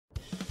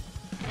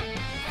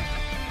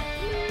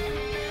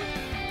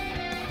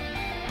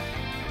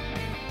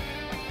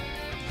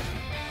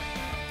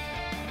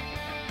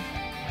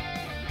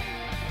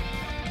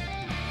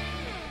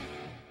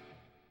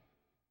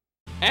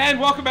And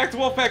welcome back to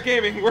Wolfepack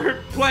Gaming.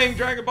 We're playing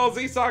Dragon Ball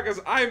Z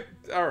Sagas.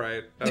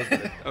 Alright.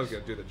 I was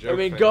gonna do the joke. I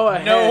mean, thing. go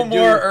ahead. No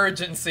more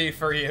urgency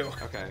for you.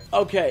 Okay.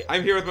 Okay.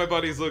 I'm here with my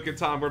buddies Luke and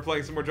Tom. We're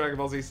playing some more Dragon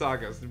Ball Z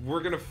Sagas. We're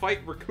gonna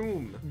fight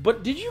Recoome.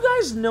 But did you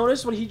guys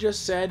notice what he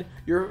just said?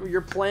 You're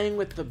playing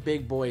with the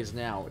big boys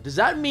now. Does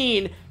that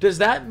mean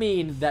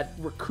that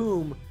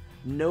Recoome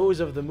knows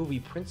of the movie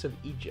Prince of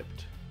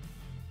Egypt?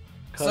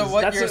 So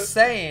what you're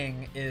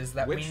saying is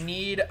that we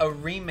need a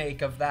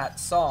remake of that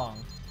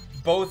song.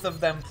 Both of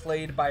them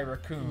played by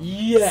Recoome.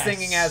 Yes.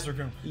 Singing as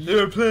Recoome.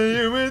 You're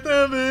playing with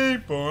the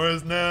big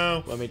boys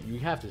now. Well, I mean, you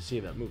have to see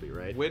that movie,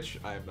 right? Which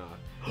I have not.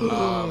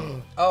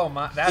 Oh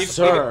my, that's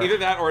either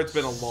that or it's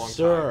been a long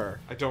time.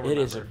 I don't remember.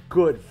 It is a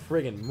good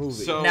friggin'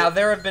 movie. So, now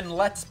there have been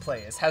Let's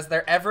Plays. Has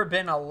there ever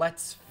been a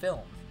Let's Film?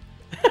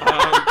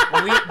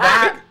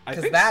 I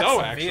think that's so,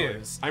 some actually.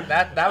 views.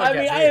 That would I get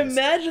mean, I views.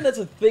 imagine that's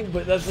a thing,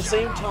 but at the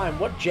same time,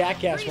 what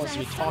jackass wants to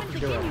be talking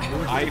to a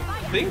movie? I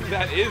think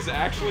that is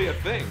actually a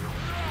thing.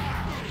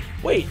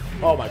 Wait!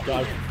 Oh my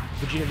god,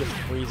 Vegeta just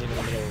freezing in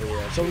the middle of the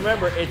air. So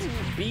remember, it's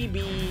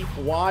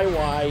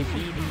BBYY.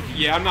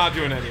 Yeah, I'm not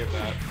doing any of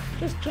that.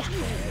 Just try it.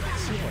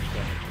 See how much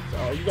damage.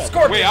 Oh, you guys.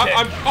 Scorpion Wait,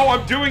 kick.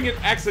 I'm doing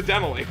it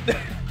accidentally. There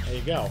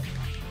you go.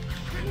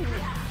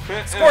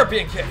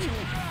 Scorpion kick.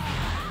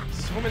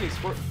 So many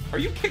Are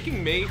you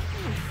kicking me?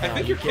 I No,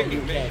 think you you're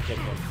kicking me. You can't kick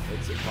him.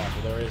 It's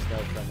impossible. There is no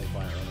friendly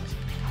fire in this.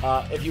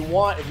 If you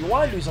want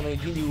to do something, you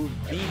can do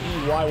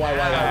BBYYYY.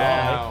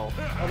 Ow.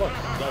 Oh look,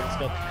 it's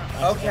got.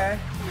 Okay.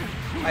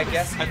 I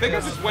guess. I think I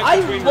just went I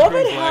between love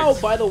it Recoome's how,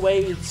 legs. by the way,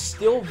 it's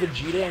still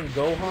Vegeta and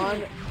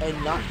Gohan,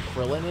 and not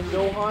Krillin and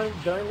Gohan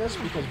during this,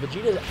 because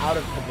Vegeta is out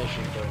of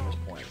commission during this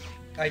point.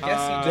 I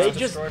guess he They just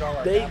just, destroyed all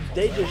our they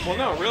capsules, just. Well,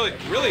 no, really,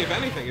 if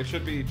anything, it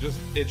should be just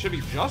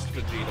Vegeta versus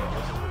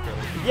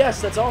Recoome.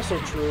 Yes, that's also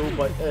true,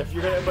 but if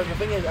you're gonna, but the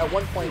thing is, at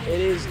one point it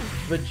is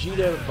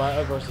Vegeta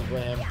versus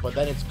him, but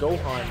then it's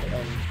Gohan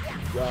and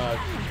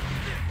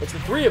it's the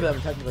three of them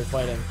technically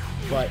fighting,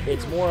 but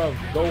it's more of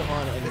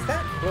Gohan and Is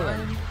that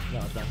Krillin. No,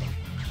 it's not.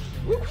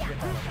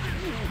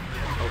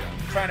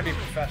 Trying to be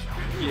professional.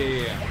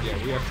 Yeah.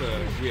 We have to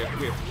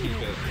keep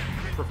it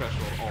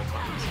professional at all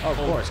times. Oh, of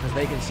course, because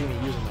they can see me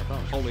using my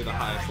phone. Only the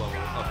highest level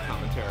of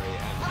commentary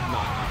and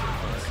not using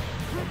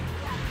phones.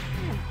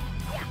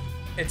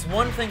 It's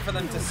one thing for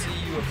them to see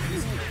you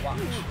abusing your watch.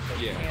 But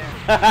you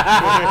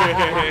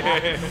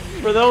Yeah.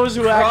 For those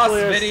who cross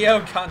actually video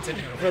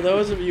continuity. For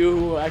those of you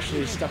who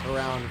actually stuck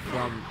around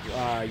from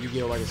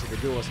Yu-Gi-Oh! Legacy of the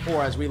Duelist,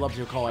 or as we love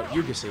to call it,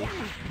 Yugasy,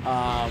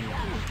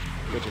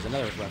 which is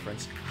another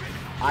reference,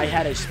 I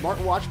had a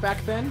smartwatch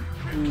back then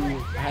who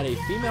had a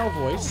female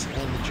voice,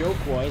 and the joke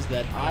was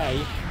that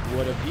I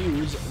would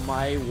abuse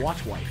my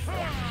watch wife.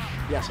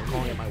 Yes, I'm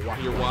calling it my watch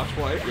Your wife. watch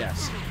wife?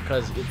 Yes,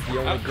 because it's the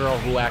only girl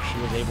who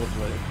actually was able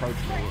to approach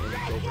me in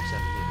over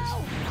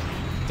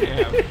 7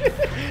 years. Damn.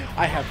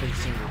 I have been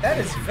single. That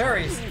is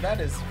very.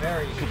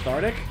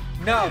 Cathartic?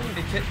 No,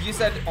 you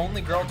said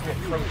only girl to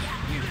approach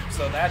you,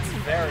 so that's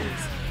very.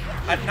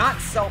 Not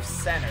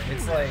self-centered.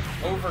 It's like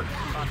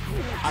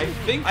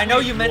overconfident. I know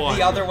you meant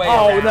the other way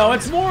around. Oh no,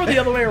 it's more the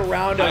other way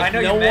around. I know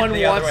you no meant one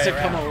the other wants way to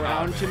come around.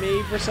 around to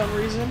me for some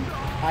reason.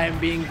 I am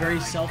being very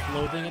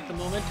self-loathing at the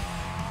moment.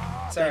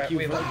 It's alright.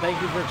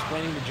 Thank you for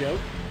explaining the joke.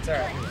 It's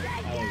alright. I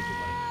love you,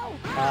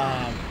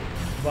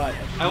 buddy.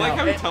 But I like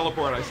how you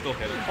teleport, I still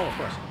hit it. Oh, of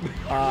course.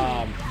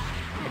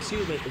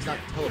 Excuse me, it's not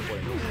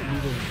teleporting. It's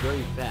moving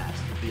very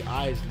fast. The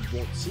eyes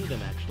won't see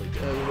them actually.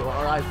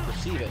 Our eyes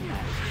perceive it.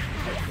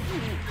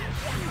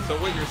 So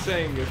what you're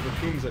saying is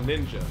Recoome's a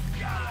ninja.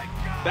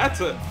 That's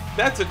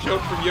a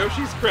joke from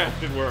Yoshi's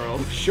Crafted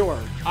World. Sure.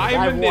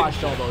 I've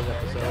watched all those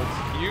episodes.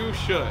 You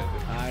should.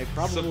 I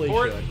probably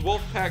support should.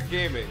 Wolfepack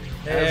Gaming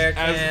There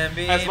can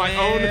be as my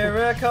own.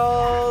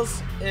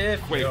 miracles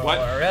if Wait, you're what?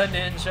 a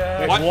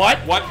ninja.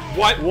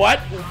 What?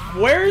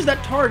 Where is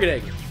that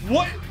targeting?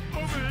 What?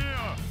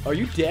 Are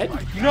you dead?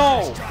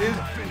 No!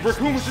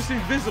 Recoome was just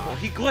invisible.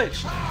 He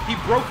glitched. He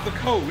broke the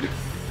code.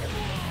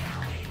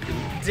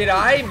 Did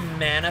I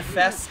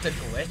manifest a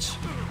glitch?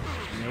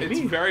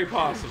 Maybe. It's very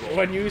possible.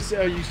 When you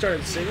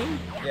started singing?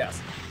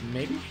 Yes.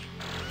 Maybe.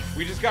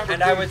 We just got.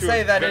 And I would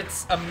say that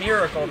it's a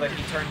miracle that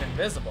he turned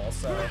invisible.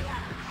 So.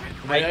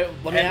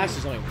 Let me ask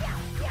you something.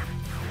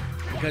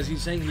 Because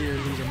he's saying here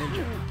he's a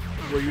ninja.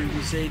 Will you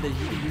say that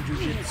he can do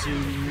jujitsu?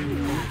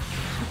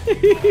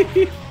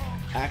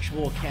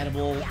 Actual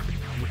Cannibal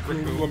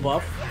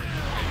Labeouf?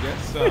 I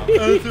guess so.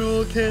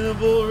 Actual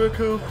Cannibal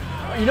Recoome.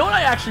 You know what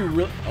I actually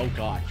really... Oh,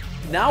 God.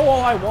 Now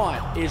all I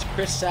want is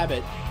Chris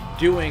Sabat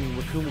doing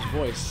Recoome's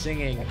voice,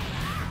 singing,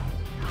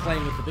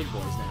 playing with the big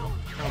boys now.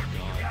 Oh,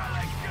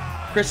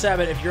 God. Chris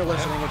Sabat, if you're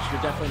listening, which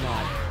you're definitely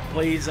not,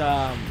 please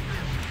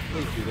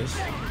do this.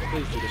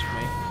 Please do this for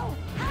me.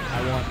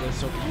 I want this,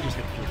 so you just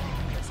hit the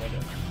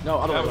juke. No,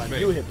 otherwise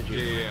you hit the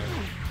juke.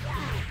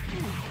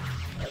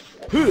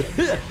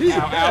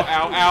 Yeah.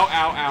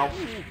 Ow.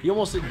 You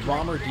almost did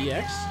Bomber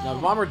DX? No,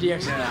 Bomber DX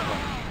is that one.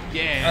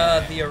 Yeah.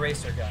 The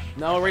eraser gun.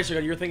 No, Eraser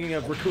Gun, you're thinking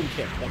of Recoome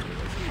Kick. That's what it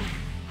is.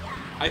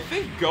 I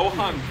think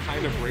Gohan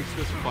kind of breaks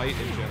this fight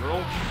in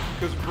general,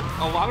 because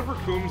a lot of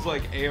Recoome's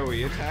like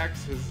AoE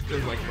attacks, his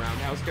like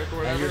roundhouse kick or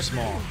whatever. And you're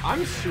small.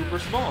 I'm super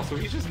small, so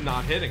he's just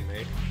not hitting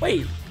me.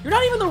 Wait, you're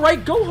not even the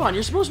right Gohan.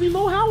 You're supposed to be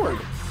Mo Howard.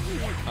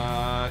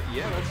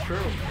 Yeah, that's true.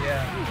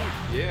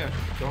 Yeah. Yeah,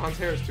 Gohan's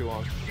hair is too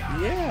long.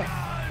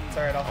 Yeah. It's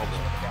alright, I'll hold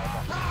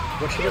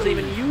it. Which he doesn't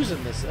even use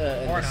in this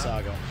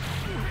saga.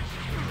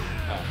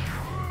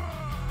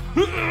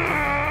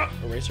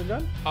 Eraser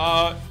gun?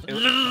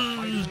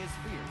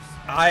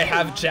 I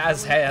have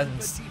jazz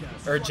hands.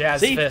 Or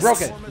jazz See?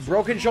 fists.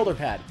 Broken shoulder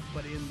pad.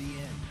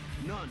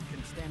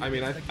 I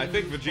mean, I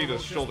think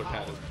Vegeta's shoulder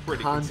pad is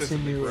pretty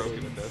consistently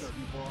broken at this.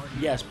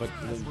 Yes, but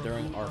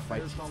during our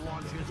fights.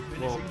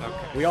 Well,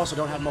 okay. We also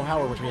don't have Mo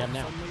Howard, which we have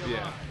now.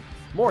 Yeah.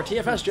 More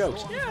TFS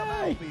jokes.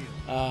 Yay!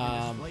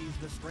 And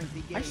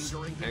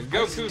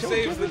Goku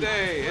saves the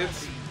day.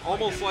 It's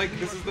almost like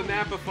this is the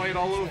Nappa fight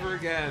all over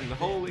again.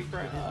 Holy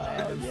crap.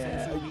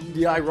 Yeah.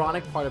 The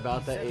ironic part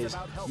about that is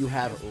you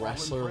have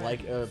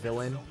wrestler-like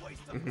villain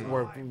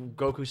where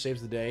Goku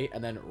saves the day,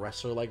 and then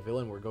wrestler-like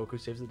villain where Goku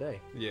saves the day.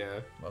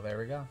 Yeah. Well, there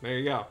we go. There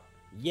you go.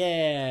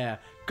 Yeah!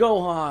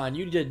 Gohan,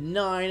 you did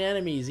 9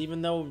 enemies,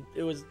 even though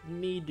it was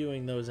me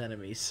doing those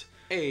enemies.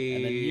 Hey.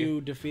 And then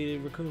you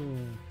defeated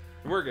Recoome.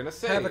 We're gonna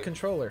say. Have a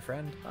controller,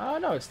 friend.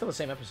 No, it's still the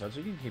same episode, so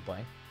you can keep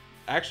playing.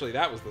 Actually,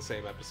 that was the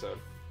same episode.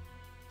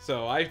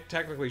 So I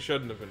technically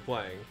shouldn't have been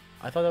playing.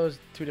 I thought that was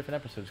 2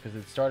 different episodes because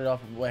it started off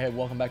with hey,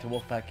 welcome back to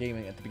Wolfepack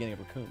Gaming at the beginning of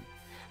Recoome.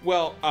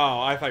 Well, oh,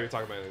 I thought you were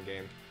talking about it in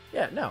game.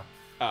 Yeah, no.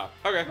 Oh,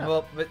 okay.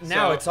 Well, but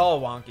now So- it's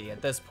all wonky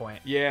at this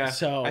point. Yeah.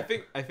 So- I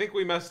think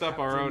we messed up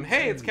our own.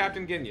 Hey, it's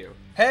Captain Ginyu.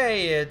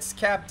 Hey, it's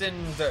Captain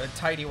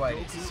Tidy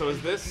Whitey. So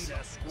is this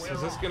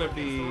gonna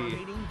be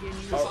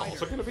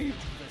also gonna be,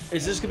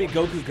 Is this gonna be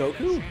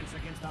Goku?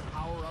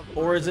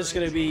 Or is this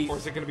gonna be? or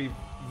is it gonna be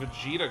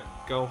Vegeta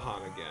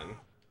Gohan again?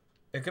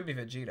 It could be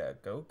Vegeta,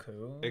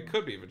 Goku. It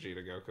could be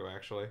Vegeta Goku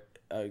actually.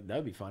 That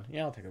would be fun.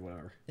 Yeah, I'll take it.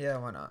 Whatever. Yeah,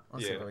 why not?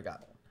 Let's see Yeah. what we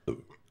got.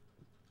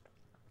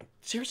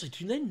 Seriously,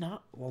 do they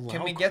not allow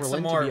Can we get some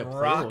Krillin to more be a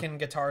rock playable- and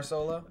guitar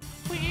solo?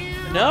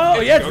 No,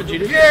 yeah, it's Goku.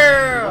 Vegeta.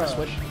 Yeah! You wanna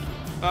switch? Sure.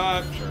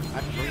 I prefer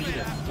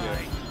Vegeta. Yeah.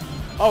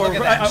 Oh, Look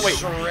at that wait.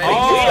 shredding.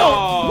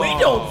 Oh. We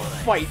don't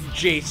fight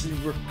Jason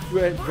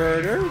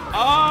Verder.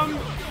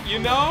 You know. You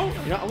know,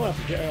 I'm gonna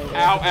forget. Ow,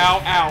 ow,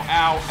 ow,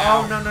 ow,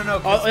 ow. Oh, no. Oh, no,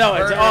 it's- he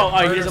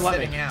Birder's doesn't let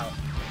me. sitting out.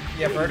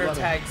 Yeah, He doesn't Birder let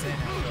me. tags in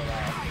after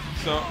that.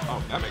 So,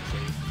 oh, that makes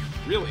things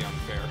really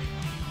unfair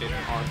in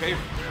our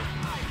favor.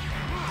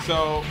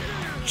 So,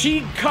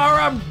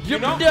 Chikara you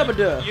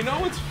know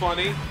what's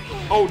funny?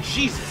 Oh,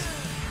 Jesus.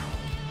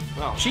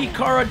 Oh,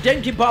 Chikara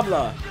Denki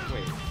Babla.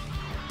 wait.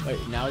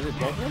 Wait, now is it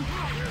both of them?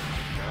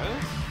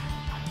 Yes?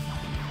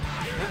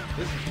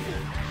 This is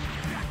weird.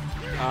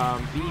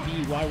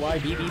 BBYY.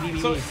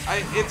 So,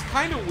 it's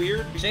kind of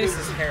weird because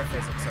Jace's hair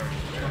physics are...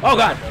 Oh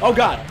god! Oh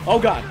god! Oh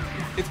god!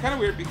 it's kind of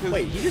weird because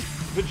Wait, he just.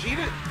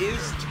 Vegeta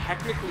is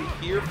technically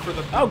here for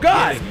the Oh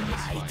god! beginning of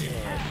this fight.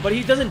 But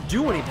he doesn't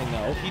do anything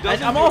though. He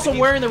doesn't I'm do- also he-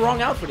 wearing the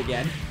wrong outfit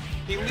again.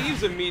 He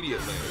leaves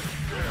immediately,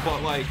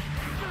 but like,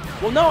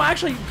 Well, no,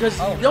 actually, because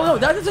Oh. no,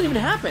 that doesn't even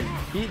happen.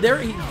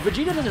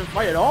 Vegeta doesn't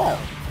fight at all,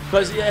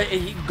 because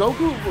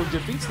Goku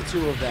defeats the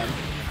two of them.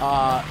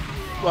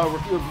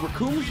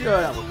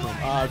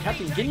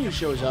 Captain Ginyu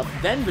shows up,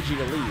 then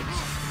Vegeta leaves.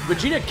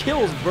 Vegeta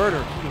kills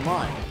Birder, keep in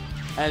mind,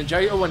 and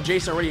when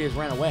Jason already has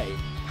ran away.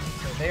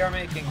 They are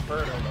making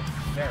Birdo look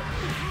very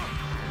good.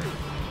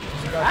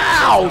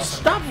 Ow!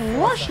 Stop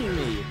rushing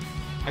me!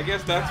 I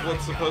guess that's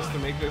what's supposed to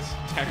make this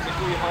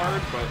technically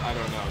hard, but I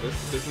don't know.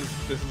 This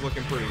is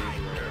looking pretty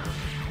easy right now.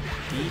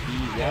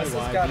 Yeah, this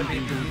has got to be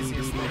the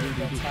easiest thing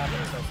that's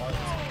happened so far.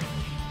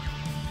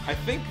 I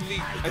think the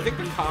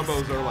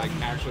combos are like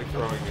actually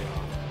throwing me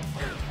off.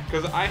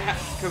 Because I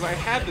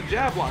had the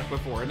jab lock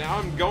before, and now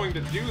I'm going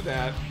to do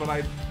that, but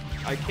I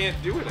can't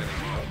do it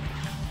anymore.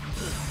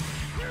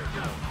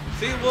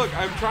 See, look,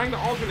 I'm trying to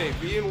alternate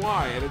B and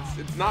Y, and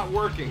it's not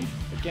working.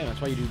 Again, that's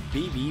why you do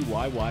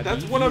BBYY.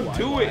 That's what I'm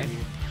doing. Alright.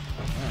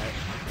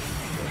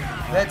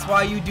 That's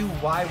why you do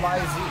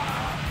YYZ.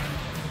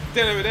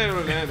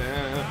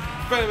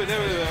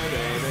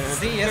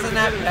 See, isn't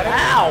that better?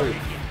 Ow!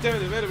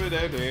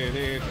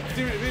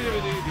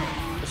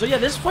 So yeah,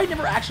 this fight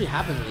never actually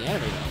happens in the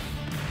anime though.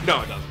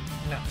 No, it doesn't.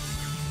 No.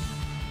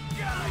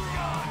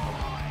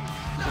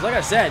 Because like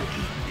I said,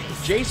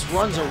 Jace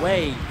runs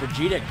away,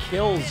 Vegeta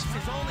kills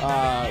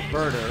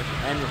Birder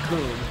and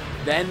Recoome,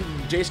 then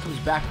Jace comes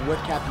back with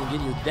Captain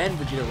Ginyu, then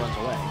Vegeta runs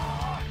away.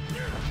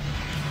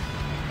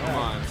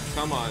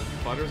 Come on.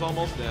 Butter's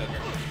almost dead.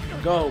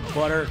 Go,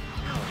 Butter.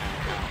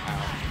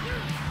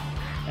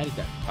 Ow. And he's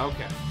dead.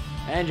 Okay.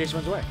 And Jace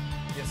runs away.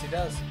 Yes, he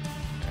does.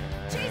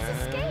 Jace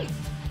escaped.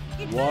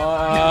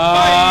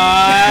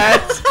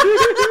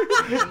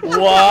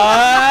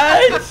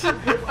 What?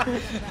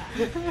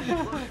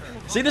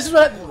 See, this is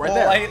what right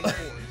there.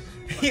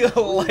 He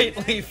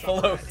lightly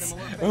floats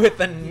with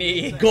a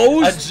knee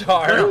Goes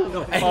ajar and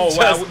Oh,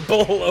 wow. just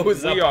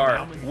blows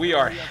up. We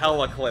are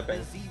hella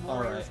clipping.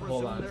 All right,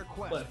 hold on.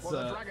 Let's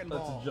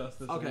adjust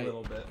this a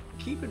little bit.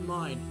 Keep in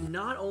mind,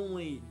 not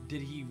only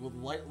did he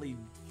lightly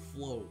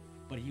float,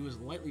 but he was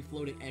lightly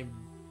floating and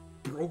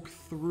broke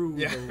through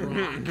the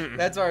rock.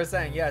 That's what I was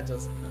saying. Yeah,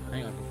 just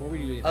Hang on, before we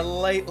do anything, a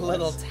light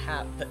little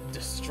tap that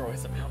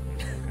destroys a mountain.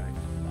 Okay.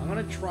 I'm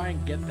gonna try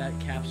and get that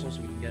capsule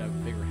so we can get a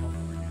bigger helmet.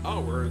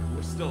 Oh, we're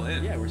still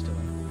in. Yeah, we're still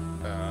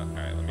in. All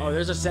right. Let me, Oh,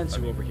 there's a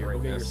sensu over here. Go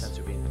bring get your this.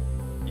 sensu bean.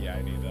 Yeah,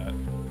 I need that.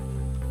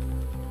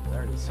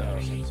 There it is. So-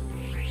 Sensu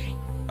bean.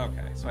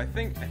 Okay, so I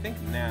think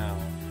now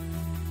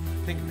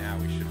we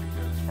should be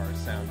good as far as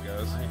sound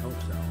goes. I hope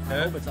so. I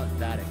Huh? hope it's not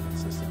that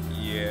inconsistent.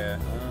 Yeah.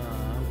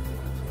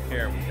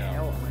 Here we go.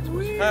 Hell, am I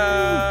supposed to-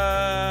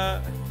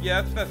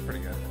 Yeah, that's pretty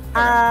good.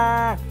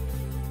 Are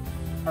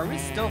we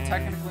still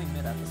technically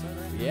mid-episode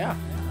right now? Yeah.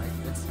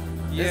 It's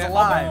Yeah,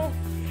 live.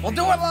 We'll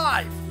do it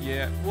live.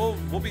 Yeah, we'll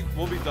be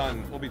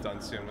done. We'll be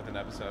done soon with an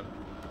episode.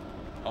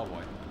 Oh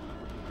boy.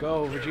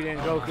 Go, Vegeta and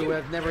Goku.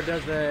 That never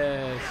does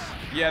this.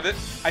 Yeah, I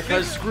think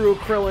Because screw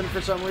Krillin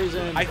for some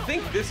reason. I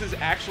think this is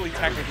actually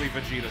technically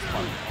Vegeta's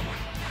part.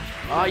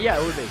 Yeah,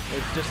 it would be.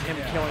 It's just him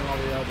killing all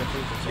the other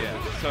people. Yeah.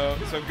 So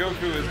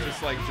Goku is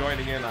just like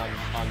joining in on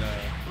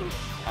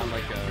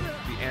like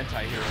the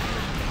anti-hero.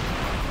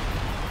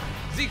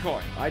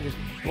 Z-Coin. I just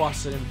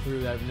busted him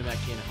through that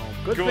Namekian home.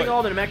 Good Good. thing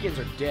all the Namekians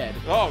are dead.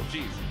 Oh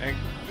jeez. And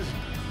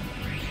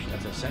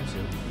That's a sensu.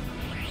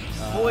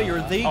 Boy, are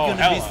they oh, gonna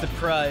be hella.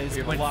 surprised We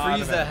have when a lot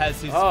of Frieza it. has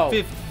his Oh.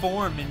 5th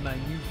form in my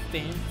new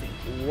fanfic.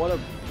 What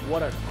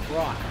a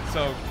crock.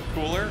 so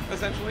cooler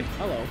essentially.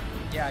 Hello.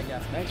 Yeah, I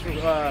guess. Thanks for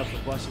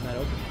busting that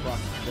open, crock.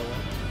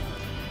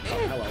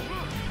 Oh, hello.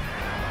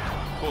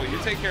 Cool. You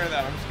take care of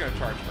that. I'm just gonna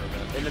charge for a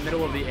bit. In the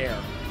middle of the air.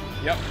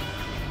 Yep.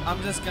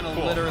 I'm just gonna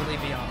Cool. literally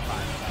be on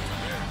fire.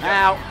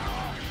 Ow.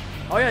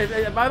 Oh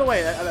yeah. By the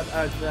way,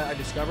 I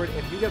discovered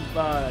if you get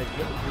can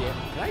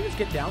I just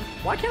get down?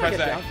 Why can't Press I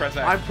get A, down? press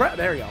A.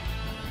 There you go.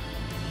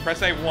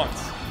 Press A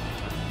once.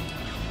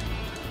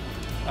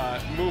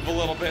 Move a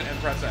little bit and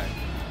press A.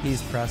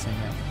 He's pressing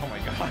it. Oh my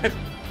god.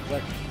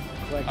 Click.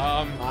 Click.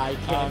 Um, I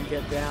can't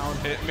get down.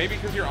 Maybe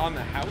because you're on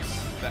the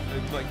house.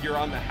 Like you're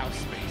on the house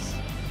space.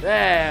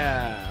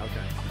 Yeah.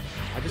 Okay.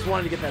 I just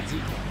wanted to get that Z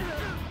coin.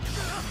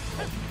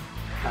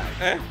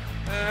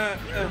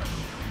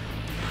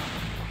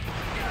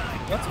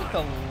 What's with the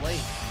lake?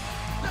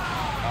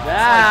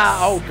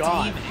 Oh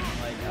god. Steaming.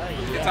 Like,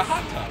 oh, It's a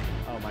hot tub.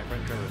 Oh, my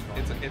friend Trevor's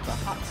calling. It's a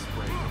hot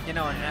spring. You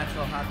know, a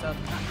natural hot tub.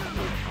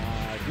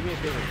 Do me a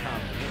favor,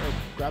 Tom.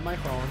 Grab my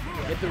phone,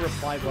 hit the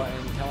reply button,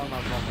 and tell him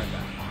I'm calling right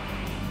back.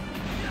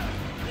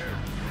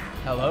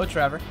 Hello,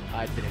 Trevor.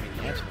 I didn't even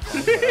answer the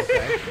phone, but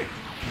okay.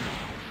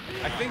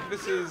 I think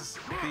this is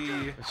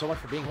the. So much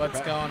for being What's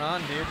going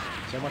on, dude?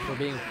 So much for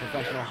being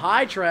professional.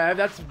 Hi, Trev.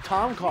 That's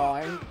Tom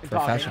calling. and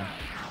Professional.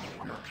 talking.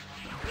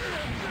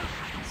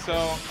 So,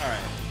 alright.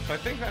 So I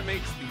think that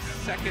makes the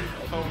second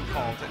phone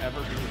call to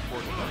ever be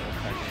recorded on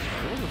Wolfepack.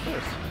 What was the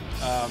first?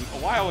 A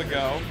while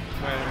ago,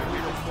 when we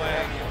were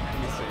playing. Let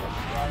me see.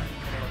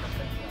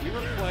 We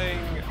were playing.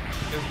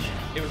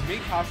 It was me,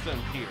 Costa,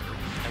 and Peter.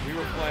 And we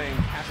were playing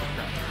Castle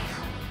Crashers.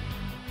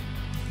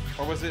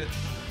 Or was it.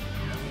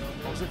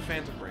 What was it?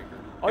 Phantom Breaker.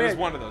 Oh, it yeah. was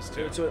one of those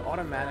two. So it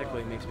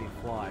automatically makes me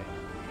fly.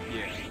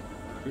 Yeah.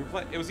 We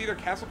were it was either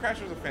Castle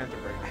Crashers or Phantom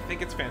Breaker. I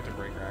think it's Phantom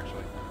Breaker,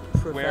 actually.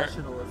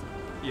 Professionalism.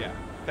 Yeah.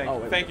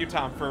 Oh, Thank you,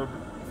 Tom, for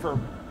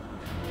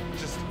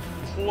just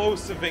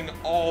plosiving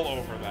all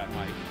over that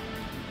mic.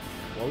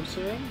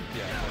 Closing?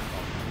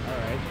 Yeah.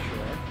 Alright,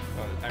 sure.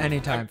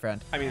 Anytime,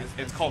 friend. I mean,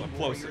 it's called a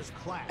plosive.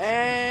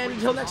 And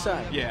until next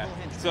time. Yeah.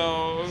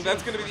 So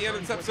that's going to be the end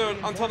of this episode.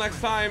 Until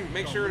next time,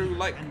 make sure to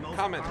like,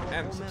 comment,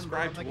 and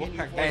subscribe to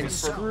Wolfepack And Gaming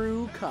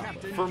screw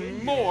Combo.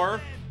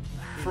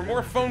 for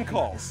more phone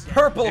calls.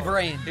 Purple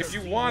brains. If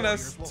you want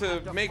us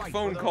to make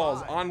phone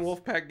calls on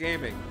Wolfepack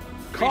Gaming,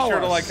 Call be sure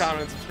to us. like,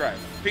 comment, and subscribe.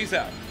 Peace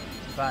out.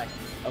 Bye.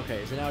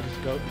 Okay, so now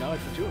just go. Now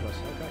it's the two of us.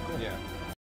 Okay, cool. Yeah.